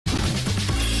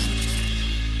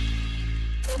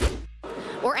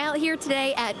We're out here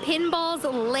today at Pinballz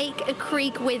Lake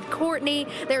Creek with Courtney.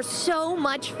 There's so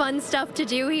much fun stuff to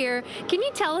do here. Can you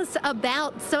tell us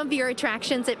about some of your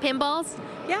attractions at Pinballz?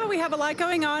 Yeah, we have a lot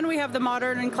going on. We have the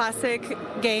modern and classic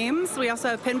games. We also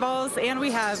have pinballs, and we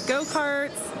have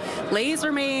go-karts,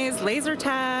 laser maze, laser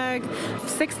tag,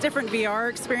 6 different VR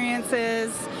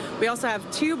experiences. We also have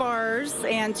 2 bars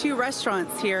and 2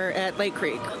 restaurants here at Lake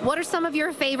Creek. What are some of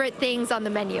your favorite things on the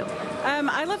menu?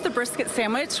 I love the brisket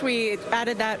sandwich. We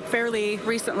added that fairly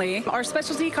recently. Our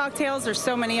specialty cocktails, there's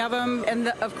so many of them, and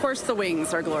of course the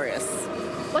wings are glorious.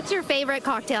 What's your favorite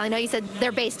cocktail? I know you said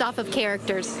they're based off of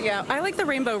characters. Yeah, I like the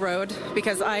Rainbow Road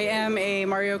because I am a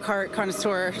Mario Kart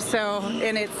connoisseur.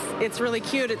 And it's really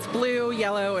cute. It's blue,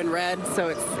 yellow, and red, so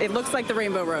it looks like the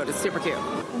Rainbow Road. It's super cute.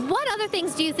 What other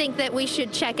things do you think that we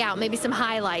should check out? Maybe some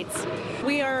highlights.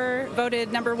 We are voted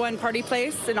 #1 party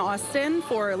place in Austin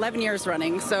for 11 years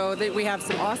running, so we have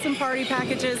some awesome party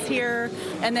packages here,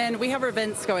 and then we have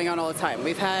events going on all the time.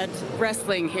 We've had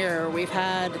wrestling here, we've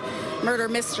had murder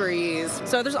mysteries,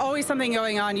 so there's always something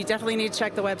going on. You definitely need to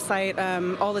check the website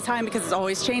all the time because it's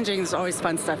always changing. There's always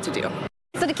fun stuff to do.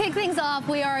 So to kick things off,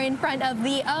 we are in front of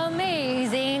the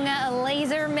amazing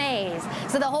laser maze.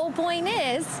 So the whole point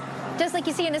is, just like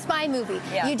you see in a spy movie,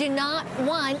 you do not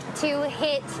want to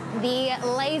hit the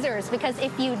lasers because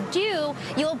if you do,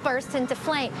 you'll burst into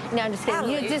flame. No, I'm just kidding.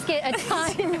 Adaleigh. You just get a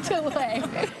time delay.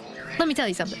 Let me tell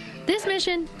you something. This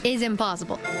mission is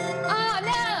impossible. Oh,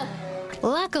 no!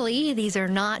 Luckily, these are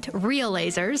not real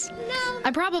lasers. No.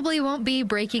 I probably won't be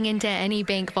breaking into any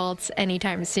bank vaults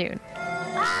anytime soon.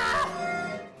 Ah!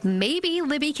 Maybe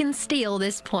Libbi can steal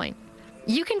this point.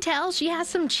 You can tell she has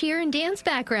some cheer and dance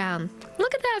background.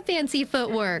 Look at that fancy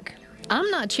footwork. I'm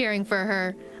not cheering for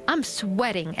her. I'm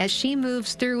sweating as she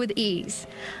moves through with ease.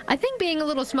 I think being a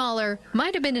little smaller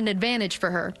might have been an advantage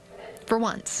for her, for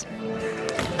once.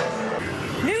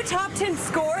 New top 10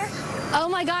 score? Oh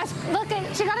my gosh, look,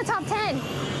 she got a top 10.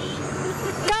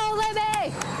 Go,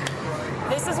 Libbi!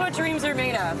 This is what dreams are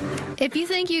made of. If you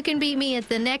think you can beat me at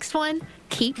the next one,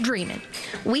 keep dreaming.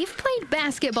 We've played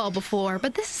basketball before,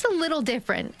 but this is a little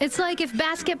different. It's like if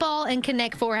basketball and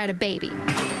Connect 4 had a baby.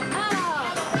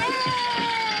 Oh,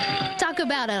 yeah! Talk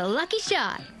about a lucky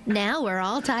shot. Now we're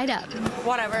all tied up.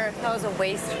 Whatever, that was a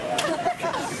waste.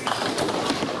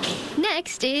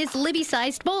 Next is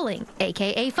Libby-sized bowling,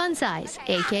 a.k.a. fun size,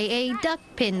 a.k.a. duck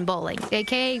pin bowling,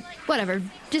 a.k.a. whatever.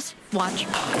 Just watch.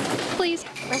 Please.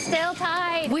 We're still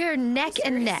tied. We're neck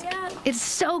and neck. Yeah. It's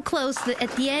so close that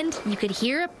at the end, you could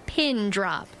hear a pin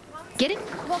drop. Get it?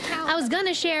 I was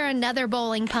gonna share another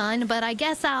bowling pun, but I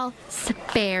guess I'll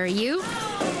spare you.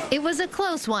 It was a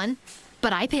close one,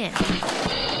 but I pinned.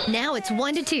 Now it's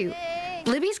 1-2.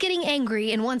 Libby's getting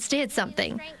angry and wants to hit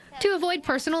something. To avoid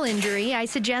personal injury, I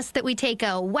suggest that we take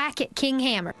a whack at King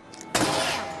Hammer.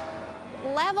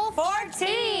 Level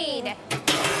 14!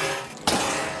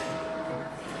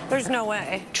 There's no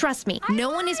way. Trust me,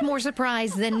 no one is more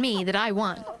surprised than me that I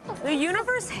won. The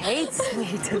universe hates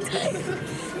me today.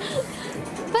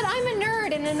 But I'm a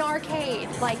nerd in an arcade.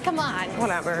 Like, come on.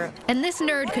 Whatever. And this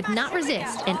nerd could not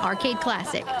resist an arcade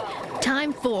classic.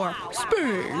 Time for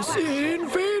Space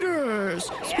Invaders!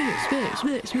 Space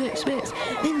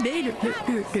Invaders.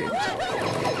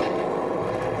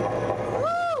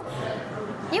 Woo!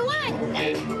 You won!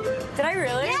 Did I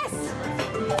really? Yes!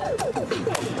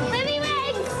 Libbi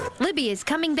wins! Libbi is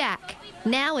coming back.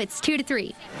 Now it's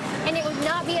 2-3. And it would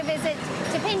not be a visit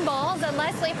to Pinballz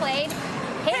unless we played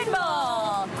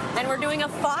Pinball! And we're doing a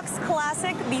Fox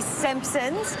classic, The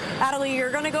Simpsons. Adaleigh, you're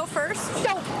gonna go first?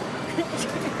 Don't!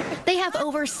 They have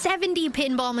over 70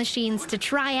 pinball machines to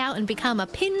try out and become a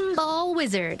pinball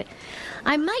wizard.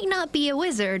 I might not be a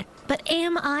wizard, but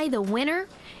am I the winner?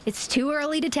 It's too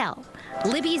early to tell.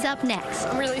 Libby's up next.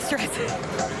 I'm really stressed.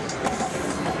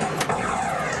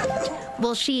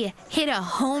 Will she hit a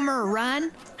homer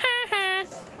run?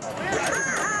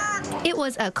 It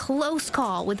was a close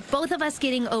call, with both of us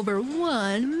getting over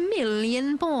 1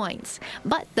 million points.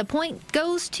 But the point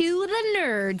goes to the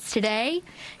nerds today.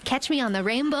 Catch me on the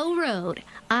Rainbow Road.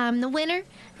 I'm the winner,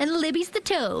 and Libby's the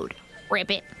toad. Rip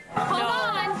it. Hold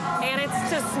on! And it's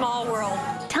just Small World.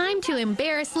 Time to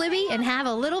embarrass Libby and have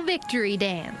a little victory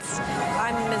dance.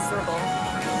 I'm miserable.